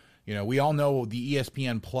issues. We all know the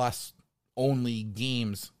ESPN Plus only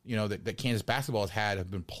games, that Kansas basketball has had have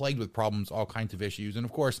been plagued with problems, all kinds of issues. And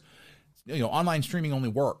of course, online streaming only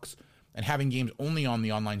works, and having games only on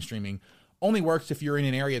the online streaming only works if you're in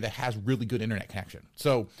an area that has really good internet connection.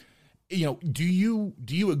 So, do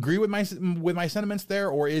you agree with my sentiments there,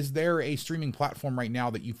 or is there a streaming platform right now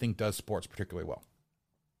that you think does sports particularly well?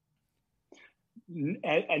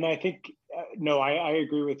 And I think, no, I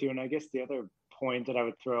agree with you. And I guess the other point that I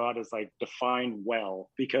would throw out is define well,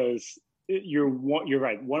 because you're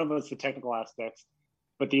right. One of us, the technical aspects,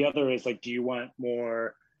 but the other is do you want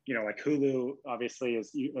more, Hulu obviously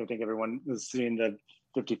I think everyone is seeing the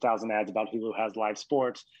 50,000 ads about Hulu has live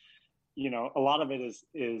sports. A lot of it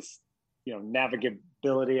is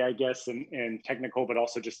navigability, I guess, and technical, but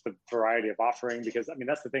also just the variety of offering, because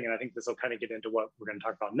that's the thing. And I think this will kind of get into what we're going to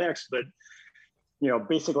talk about next, but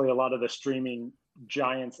basically a lot of the streaming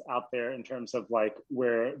giants out there in terms of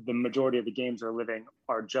where the majority of the games are living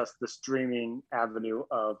are just the streaming avenue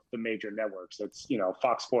of the major networks. It's,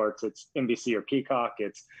 Fox Sports, it's NBC or Peacock,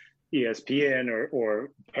 it's ESPN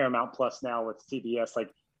or Paramount Plus now with CBS.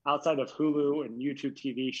 Outside of Hulu and YouTube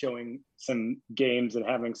TV showing some games and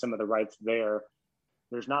having some of the rights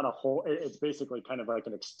there's not a whole, it's basically kind of like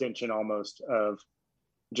an extension almost of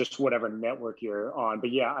just whatever network you're on.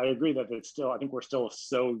 But yeah, I agree that I think we're still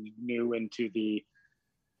so new into the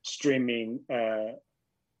streaming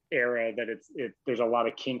era that there's a lot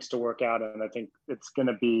of kinks to work out. And I think it's going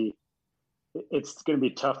to be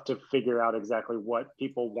tough to figure out exactly what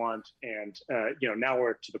people want. And, now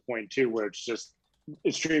we're to the point too, where it's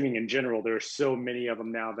streaming in general. There's so many of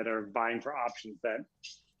them now that are vying for options that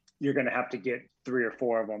you're going to have to get 3 or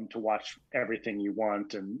 4 of them to watch everything you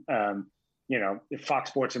want. And, Fox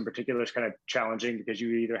Sports in particular is kind of challenging because you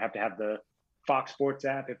either have to have the Fox Sports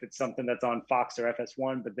app if it's something that's on Fox or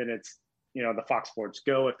FS1, but then it's, the Fox Sports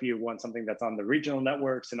Go if you want something that's on the regional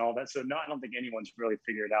networks and all that. So no, I don't think anyone's really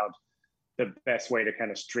figured out the best way to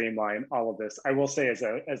kind of streamline all of this. I will say as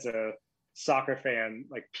a soccer fan,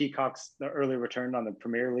 like Peacock's, the early return on the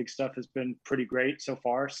Premier League stuff has been pretty great so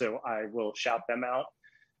far. So I will shout them out.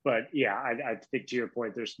 But yeah, I think to your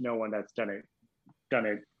point, there's no one that's done it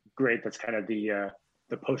great. That's kind of the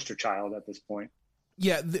poster child at this point.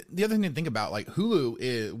 Yeah, the other thing to think about, like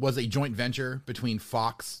Hulu was a joint venture between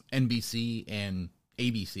Fox, NBC, and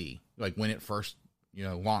ABC, like when it first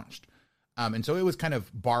launched, and so it was kind of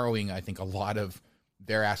borrowing, I think, a lot of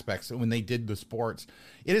their aspects when they did the sports.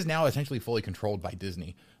 It is now essentially fully controlled by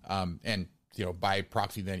Disney, and by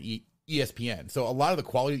proxy then ESPN. So a lot of the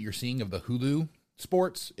quality that you're seeing of the Hulu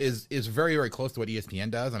sports is very, very close to what ESPN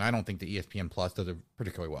does, and I don't think that ESPN Plus does it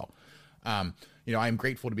particularly well. I'm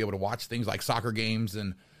grateful to be able to watch things like soccer games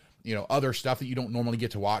and, other stuff that you don't normally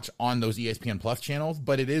get to watch on those ESPN Plus channels.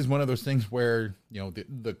 But it is one of those things where,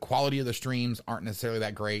 the quality of the streams aren't necessarily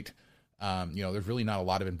that great. There's really not a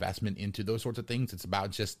lot of investment into those sorts of things. It's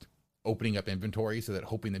about just opening up inventory so that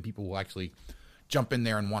hoping that people will actually jump in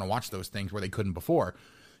there and want to watch those things where they couldn't before.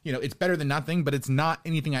 It's better than nothing, but it's not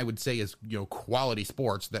anything I would say is, quality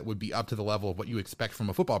sports that would be up to the level of what you expect from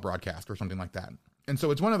a football broadcast or something like that. And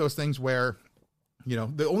so it's one of those things where,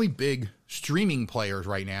 the only big streaming players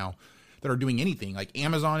right now that are doing anything, like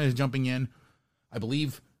Amazon is jumping in. I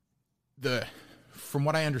believe from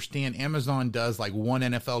what I understand, Amazon does like one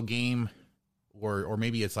NFL game or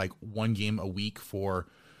maybe it's like one game a week for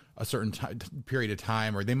a certain period of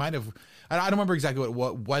time, or they might have, I don't remember exactly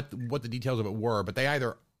what the details of it were, but they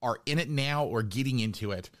either are in it now or getting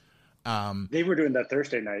into it. They were doing that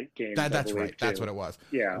Thursday night game. That's right. That's what it was.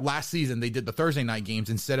 Yeah. Last season, they did the Thursday night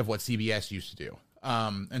games instead of what CBS used to do.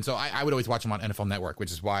 And so I would always watch them on NFL Network,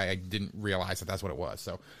 which is why I didn't realize that that's what it was.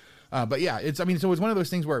 So, but yeah, so it's one of those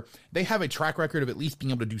things where they have a track record of at least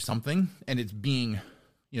being able to do something, and it's being,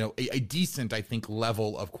 a decent, I think,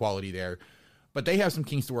 level of quality there. But they have some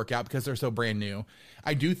kinks to work out because they're so brand new.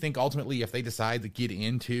 I do think ultimately if they decide to get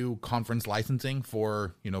into conference licensing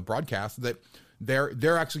for, broadcasts, that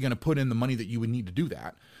they're actually going to put in the money that you would need to do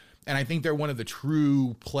that. And I think they're one of the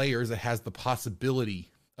true players that has the possibility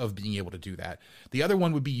of being able to do that. The other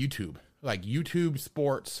one would be YouTube. Like YouTube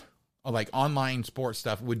sports, like online sports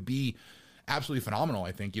stuff would be absolutely phenomenal.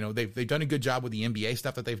 I think, they've done a good job with the NBA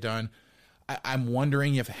stuff that they've done. I'm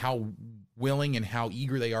wondering how willing and how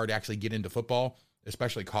eager they are to actually get into football,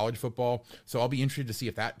 especially college football. So I'll be interested to see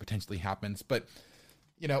if that potentially happens. But,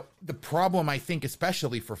 the problem, I think,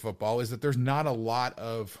 especially for football, is that there's not a lot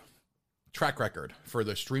of track record for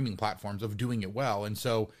the streaming platforms of doing it well. And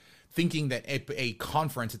so thinking that a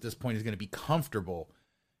conference at this point is going to be comfortable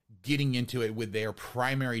getting into it with their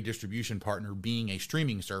primary distribution partner being a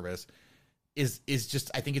streaming service is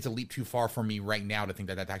just, I think it's a leap too far for me right now to think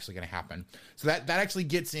that that's actually going to happen. So that actually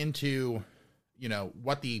gets into,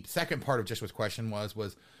 what the second part of Joshua's question was,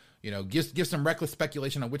 give some reckless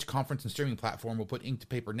speculation on which conference and streaming platform will put ink to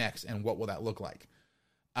paper next and what will that look like.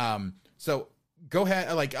 So go ahead.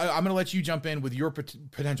 I'm going to let you jump in with your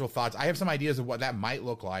potential thoughts. I have some ideas of what that might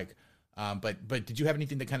look like. But did you have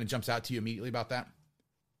anything that kind of jumps out to you immediately about that?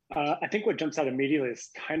 I think what jumps out immediately is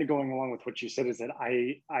kind of going along with what you said, is that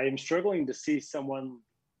I am struggling to see someone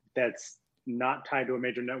that's not tied to a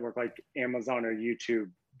major network like Amazon or YouTube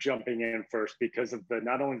jumping in first because of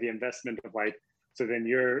not only the investment of so then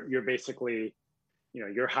you're basically,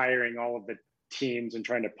 you're hiring all of the teams and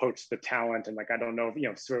trying to poach the talent. And I don't know,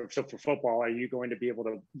 so for football, are you going to be able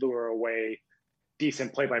to lure away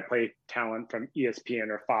decent play-by-play talent from ESPN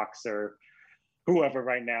or Fox or whoever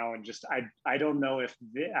right now? And just, I don't know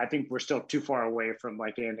I think we're still too far away from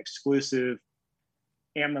an exclusive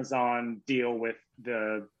Amazon deal with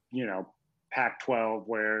the, Pac-12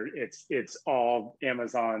 where it's all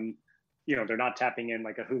Amazon, they're not tapping in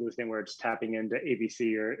like a Hulu thing where it's tapping into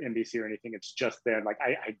ABC or NBC or anything. It's just them.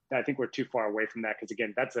 I think we're too far away from that. Cause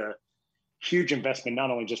again, that's a huge investment,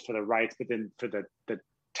 not only just for the rights, but then for the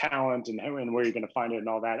talent and where you're going to find it and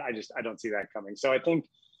all that. I don't see that coming. So I think,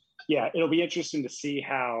 yeah, it'll be interesting to see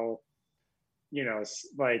how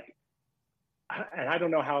like, and I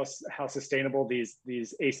don't know how sustainable these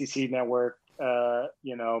ACC network,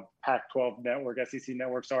 Pac-12 network, SEC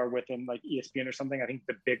networks are within like ESPN or something. I think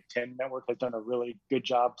the Big Ten network has done a really good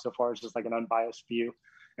job so far as just like an unbiased view,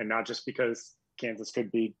 and not just because Kansas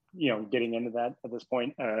could be, getting into that at this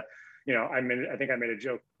point. I think I made a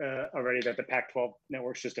joke already that the Pac-12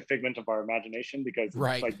 network's just a figment of our imagination because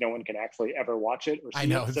like no one can actually ever watch it or see it. I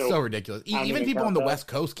know, it's so ridiculous. Even people on the West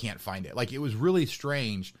Coast can't find it. Like, it was really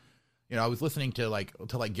strange. I was listening to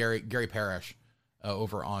Gary Parrish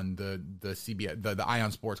over on the CBS, the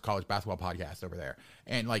Ion Sports College Basketball podcast over there,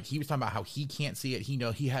 and like he was talking about how he can't see it.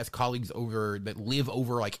 He has colleagues over that live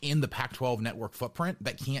over like in the Pac-12 network footprint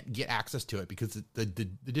that can't get access to it because the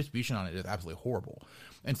distribution on it is absolutely horrible.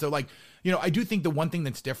 And so I do think the one thing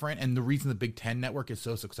that's different, and the reason the Big Ten network is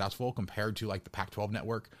so successful compared to like the Pac-12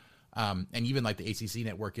 network, and even like the ACC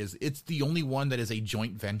network, is it's the only one that is a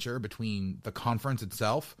joint venture between the conference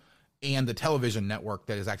itself and the television network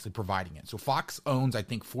that is actually providing it. So Fox owns, I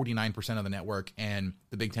think, 49% of the network, and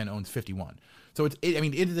the Big Ten owns 51%. So it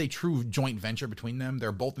is a true joint venture between them.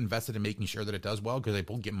 They're both invested in making sure that it does well because they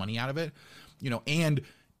both get money out of it, and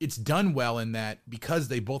it's done well in that because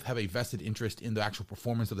they both have a vested interest in the actual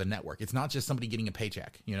performance of the network. It's not just somebody getting a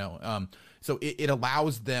paycheck, so it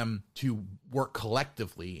allows them to work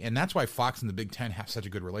collectively. And that's why Fox and the Big Ten have such a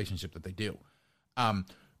good relationship that they do.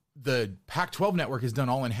 The Pac-12 network is done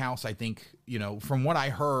all in-house. I think, from what I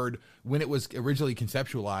heard, when it was originally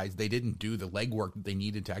conceptualized, they didn't do the legwork that they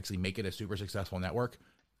needed to actually make it a super successful network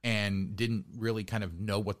and didn't really kind of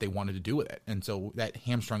know what they wanted to do with it. And so that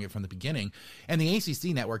hamstrung it from the beginning. And the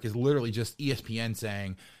ACC network is literally just ESPN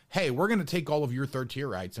saying, hey, we're going to take all of your third tier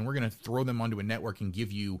rights and we're going to throw them onto a network and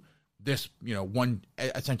give you this, one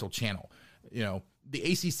essential channel. The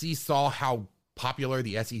ACC saw how popular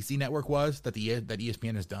the SEC network was that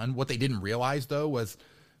ESPN has done. What they didn't realize though was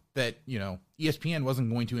that ESPN wasn't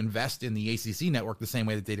going to invest in the ACC network the same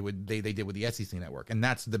way that they did with the SEC network, and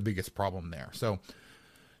that's the biggest problem there. So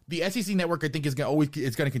the SEC network, I think, is going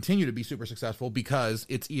to continue to be super successful because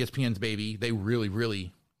it's ESPN's baby. They really,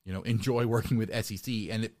 really enjoy working with SEC,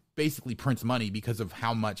 and it basically prints money because of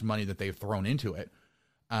how much money that they've thrown into it.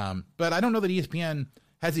 But I don't know that ESPN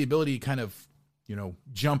has the ability to kind of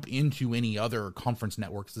jump into any other conference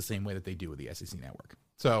networks the same way that they do with the SEC network.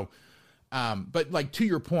 So, but like to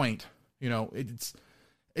your point, it's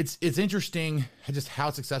interesting just how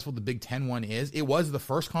successful the Big Ten one is. It was the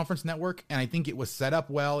first conference network, and I think it was set up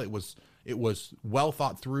well. It was well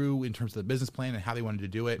thought through in terms of the business plan and how they wanted to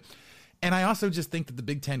do it. And I also just think that the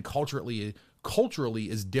Big Ten culturally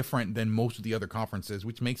is different than most of the other conferences,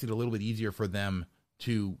 which makes it a little bit easier for them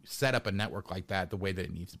to set up a network like that the way that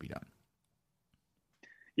it needs to be done.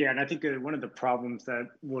 Yeah, and I think one of the problems that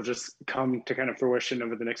will just come to kind of fruition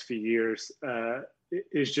over the next few years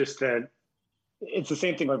is just that it's the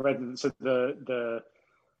same thing. Right? So the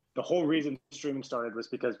whole reason streaming started was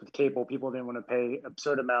because with cable, people didn't want to pay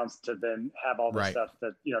absurd amounts to then have all this stuff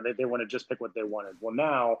that they want to just pick what they wanted. Well,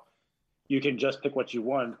 now you can just pick what you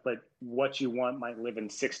want, but what you want might live in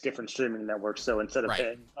 6 different streaming networks. So instead of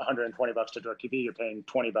paying $120 to DirecTV, you're paying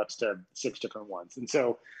 $20 to 6 different ones, and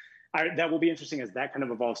so. That will be interesting as that kind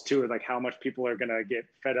of evolves too, like how much people are going to get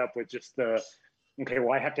fed up with just I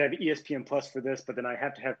have to have ESPN Plus for this, but then I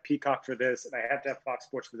have to have Peacock for this, and I have to have Fox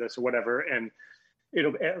Sports for this or whatever. And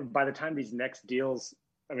by the time these next deals,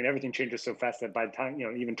 everything changes so fast that by the time,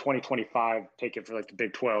 even 2025, take it for like the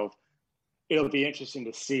Big 12, it'll be interesting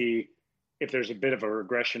to see if there's a bit of a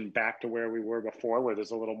regression back to where we were before, where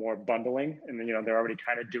there's a little more bundling. And then, they're already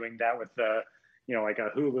kind of doing that with like a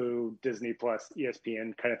Hulu, Disney Plus,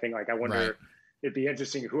 ESPN kind of thing. Like, I wonder, it'd be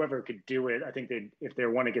interesting. Whoever could do it, I think if they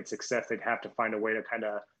want to get success, they'd have to find a way to kind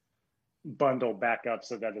of bundle back up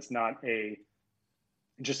so that it's not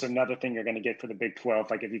just another thing you're going to get for the Big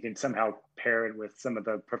 12. Like, if you can somehow pair it with some of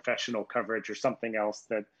the professional coverage or something else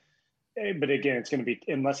but again, it's going to be,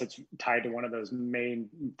 unless it's tied to one of those main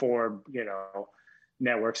 4,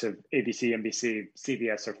 networks of ABC, NBC,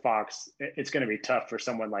 CBS, or Fox, it's going to be tough for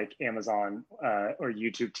someone like Amazon or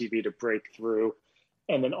YouTube TV to break through.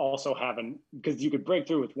 And then also because you could break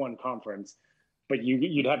through with one conference, but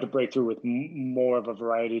you'd have to break through with more of a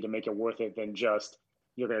variety to make it worth it than just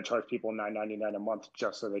you're going to charge people $9.99 a month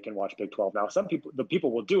just so they can watch Big 12. Now, the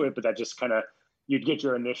people will do it, but that just kind of, you'd get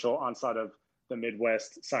your initial onslaught of the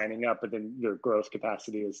Midwest signing up, but then your growth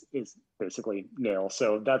capacity is basically nil.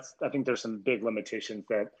 So I think there's some big limitations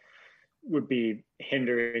that would be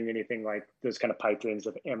hindering anything like those kind of pipe dreams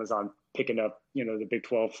of Amazon picking up, the Big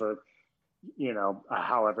 12 for,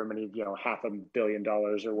 however many, $500 million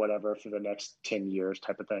or whatever for the next 10 years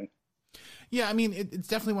type of thing. Yeah, I mean, it's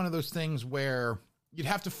definitely one of those things where you'd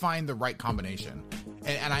have to find the right combination.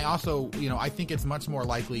 And I also, I think it's much more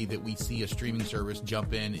likely that we see a streaming service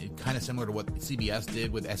jump in, kind of similar to what CBS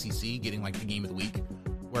did with SEC, getting like the game of the week,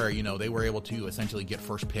 where, they were able to essentially get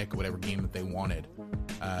first pick whatever game that they wanted,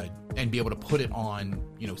 and be able to put it on,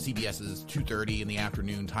 CBS's 2:30 in the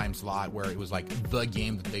afternoon time slot, where it was like the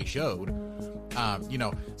game that they showed.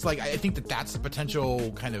 It's like, I think that's the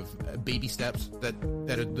potential kind of baby steps that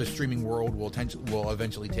the streaming world will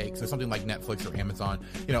eventually take. So something like Netflix or Amazon,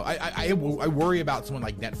 I worry about someone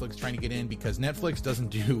like Netflix trying to get in, because Netflix doesn't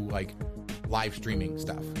do like live streaming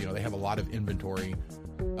stuff. They have a lot of inventory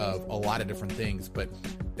of a lot of different things, but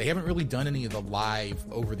they haven't really done any of the live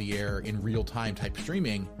over the air in real time type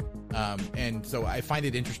streaming. And so I find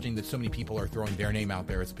it interesting that so many people are throwing their name out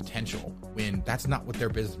there as potential when that's not what their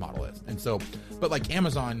business model is. And so, but like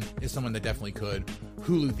Amazon is someone that definitely could,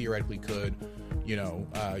 Hulu theoretically could,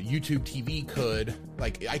 YouTube TV could,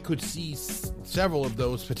 like I could see several of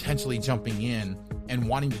those potentially jumping in and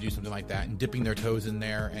wanting to do something like that and dipping their toes in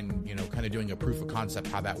there and, kind of doing a proof of concept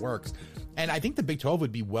how that works. And I think the Big 12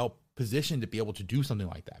 would be well positioned to be able to do something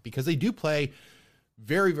like that, because they do play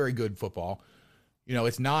very, very good football.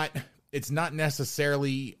 It's not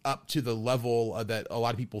necessarily up to the level that a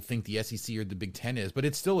lot of people think the SEC or the Big Ten is, but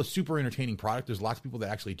it's still a super entertaining product. There's lots of people that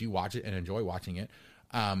actually do watch it and enjoy watching it.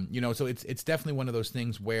 So it's definitely one of those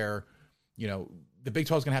things where, the Big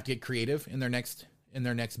 12 is going to have to get creative in their next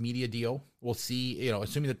media deal. We'll see,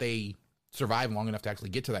 assuming that they survive long enough to actually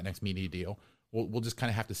get to that next media deal, we'll just kind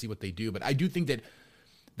of have to see what they do. But I do think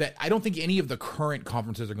that I don't think any of the current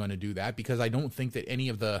conferences are going to do that, because I don't think that any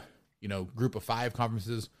of the, group of 5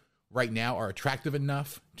 conferences right now are attractive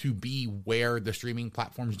enough to be where the streaming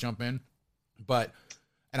platforms jump in. And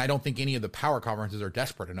I don't think any of the power conferences are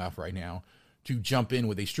desperate enough right now to jump in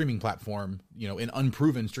with a streaming platform, an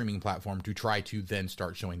unproven streaming platform, to try to then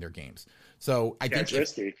start showing their games. So I think it's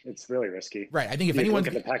risky. It's really risky. Right. I think if anyone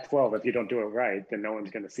look at the Pac-12, if you don't do it right, then no one's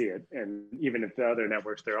going to see it. And even if the other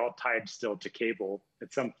networks, they're all tied still to cable.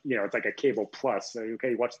 It's it's like a cable plus. So, okay,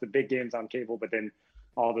 you watch the big games on cable, but then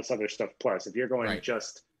all this other stuff plus. If you're going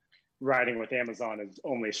just riding with Amazon as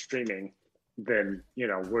only streaming, then,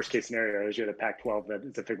 worst case scenario is you're the Pac-12 that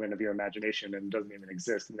is a figment of your imagination and doesn't even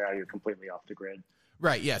exist. And now you're completely off the grid.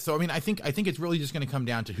 Right. Yeah. So, I mean, I think it's really just going to come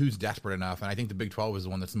down to who's desperate enough. And I think the Big 12 is the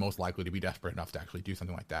one that's most likely to be desperate enough to actually do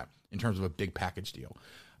something like that in terms of a big package deal.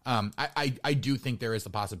 I do think there is the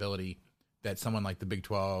possibility that someone like the Big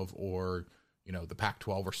 12 or, the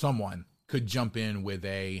Pac-12 or someone could jump in with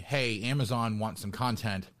hey, Amazon wants some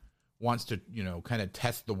content, wants to, kind of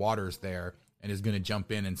test the waters there, and is going to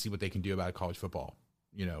jump in and see what they can do about a college football,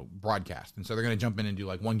 broadcast. And so they're going to jump in and do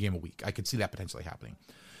like one game a week. I could see that potentially happening.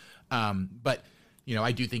 But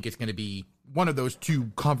I do think it's going to be one of those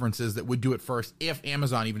 2 conferences that would do it first, if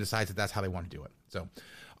Amazon even decides that that's how they want to do it. So,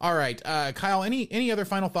 all right, Kyle, any other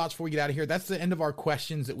final thoughts before we get out of here? That's the end of our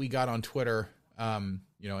questions that we got on Twitter, and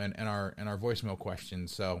our voicemail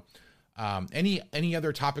questions. So, any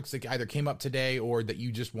other topics that either came up today or that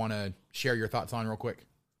you just want to share your thoughts on real quick?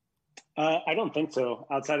 I don't think so.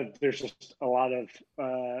 Outside of, there's just a lot of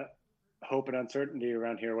hope and uncertainty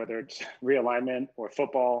around here, whether it's realignment or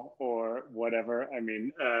football or whatever. I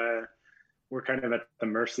mean, we're kind of at the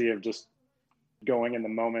mercy of just going in the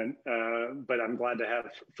moment. But I'm glad to have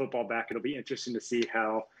football back. It'll be interesting to see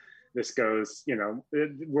how this goes.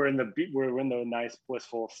 We're in the nice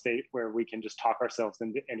blissful state where we can just talk ourselves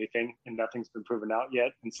into anything, and nothing's been proven out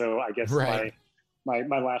yet. And so I guess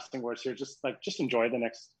my lasting words here, just enjoy the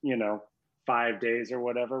next 5 days or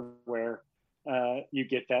whatever, where you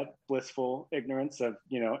get that blissful ignorance of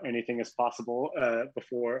anything is possible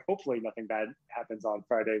before hopefully nothing bad happens on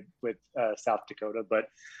Friday with South Dakota. But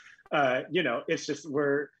it's just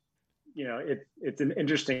it's an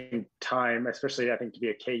interesting time, especially I think to be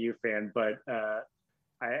a KU fan. But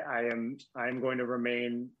I'm going to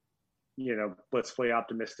remain blissfully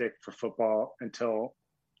optimistic for football until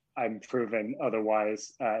I'm proven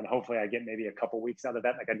otherwise. And hopefully I get maybe a couple weeks out of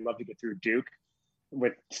that. Like, I'd love to get through Duke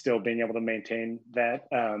with still being able to maintain that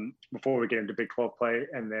before we get into Big 12 play.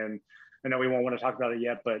 And then I know we won't want to talk about it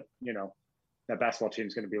yet, but that basketball team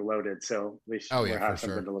is going to be loaded. So at least we'll have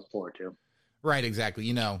something to look forward to. Right,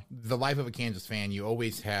 exactly. The life of a Kansas fan, you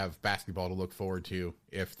always have basketball to look forward to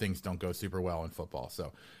if things don't go super well in football.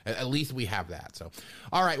 So at least we have that. So,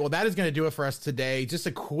 all right, well, that is going to do it for us today. Just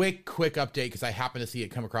a quick update, because I happened to see it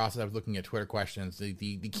come across as I was looking at Twitter questions.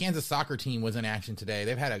 The Kansas soccer team was in action today.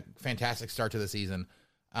 They've had a fantastic start to the season.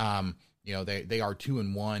 They are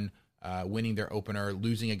 2-1, winning their opener,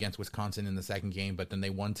 losing against Wisconsin in the second game, but then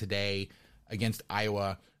they won today against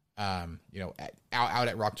Iowa. out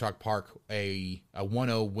at Rock Chalk Park, a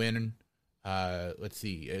 1-0 win. Let's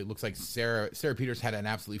see. It looks like Sarah Peters had an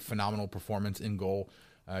absolutely phenomenal performance in goal,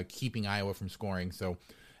 keeping Iowa from scoring. So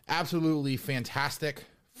absolutely fantastic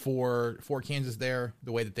for Kansas there,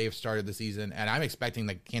 the way that they've started the season. And I'm expecting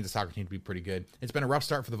the Kansas soccer team to be pretty good. It's been a rough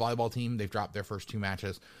start for the volleyball team. They've dropped their first 2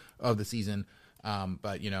 matches of the season.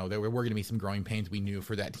 But there were going to be some growing pains, we knew,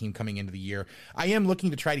 for that team coming into the year. I am looking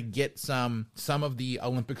to try to get some of the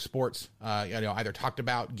Olympic sports, either talked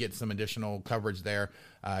about, get some additional coverage there,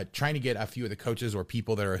 trying to get a few of the coaches or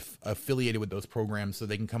people that are affiliated with those programs so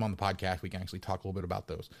they can come on the podcast. We can actually talk a little bit about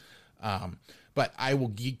those. But I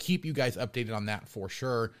will keep you guys updated on that for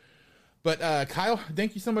sure. But Kyle,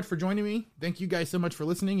 thank you so much for joining me. Thank you guys so much for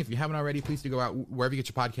listening. If you haven't already, please do go out wherever you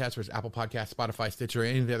get your podcasts, whether it's Apple Podcasts, Spotify, Stitcher, or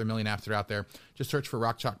any of the other million apps that are out there. Just search for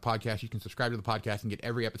Rock Chalk Podcast. You can subscribe to the podcast and get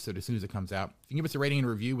every episode as soon as it comes out. If you can give us a rating and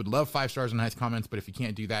review, would love 5 stars and nice comments. But if you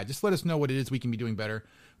can't do that, just let us know what it is we can be doing better.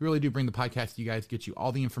 We really do bring the podcast to you guys, get you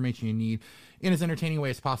all the information you need in as entertaining a way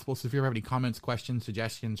as possible. So if you ever have any comments, questions,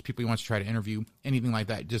 suggestions, people you want to try to interview, anything like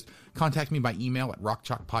that, just contact me by email at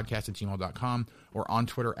rockchalkpodcast@gmail.com or on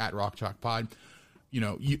Twitter at rockchalkpod.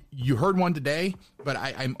 You heard one today, but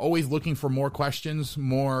I'm always looking for more questions,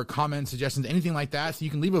 more comments, suggestions, anything like that. So you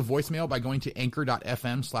can leave a voicemail by going to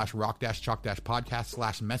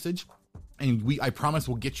anchor.fm/rock-chalk-podcast/message. And I promise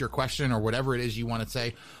we'll get your question or whatever it is you want to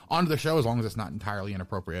say onto the show, as long as it's not entirely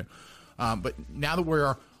inappropriate. But now that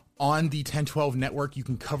we're on the 10-12 network, you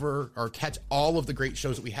can cover or catch all of the great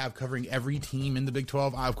shows that we have covering every team in the Big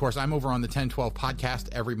 12. Of course, I'm over on the 10-12 podcast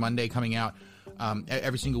every Monday coming out.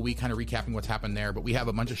 Every single week, kind of recapping what's happened there. But we have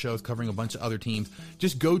a bunch of shows covering a bunch of other teams.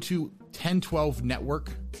 Just go to 1012 Network.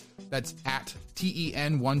 That's at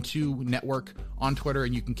TEN12 Network on Twitter,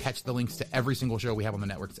 and you can catch the links to every single show we have on the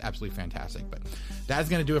network. It's absolutely fantastic. But that's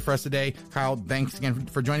going to do it for us today. Kyle, thanks again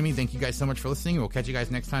for joining me. Thank you guys so much for listening. We'll catch you guys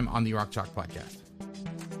next time on the Rock Chalk Podcast.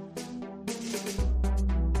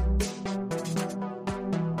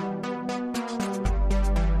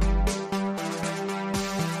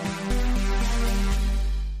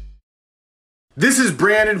 This is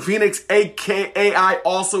Brandon Phoenix, a.k.a. I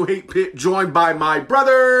Also Hate Pitt, joined by my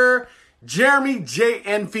brother, Jeremy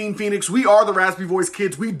J.N. Fiend Phoenix. We are the Raspy Voice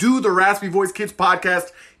Kids. We do the Raspy Voice Kids podcast.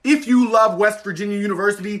 If you love West Virginia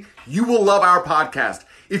University, you will love our podcast.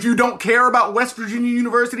 If you don't care about West Virginia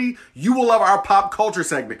University, you will love our pop culture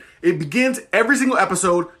segment. It begins every single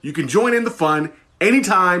episode. You can join in the fun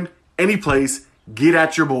anytime, any place. Get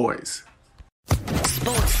at your boys.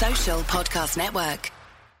 Sports Social Podcast Network.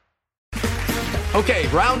 Okay,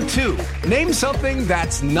 round 2. Name something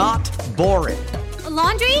that's not boring. A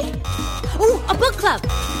laundry? Ooh, a book club.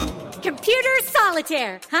 Computer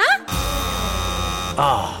solitaire, huh?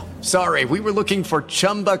 Ah, sorry, we were looking for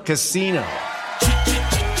Chumba Casino.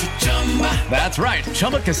 That's right,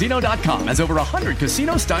 ChumbaCasino.com has over 100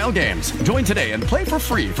 casino-style games. Join today and play for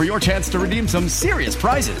free for your chance to redeem some serious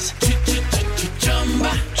prizes.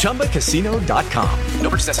 ChumbaCasino.com. No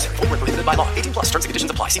purchase necessary. Void where prohibited by law. 18+. Terms and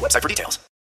conditions apply. See website for details.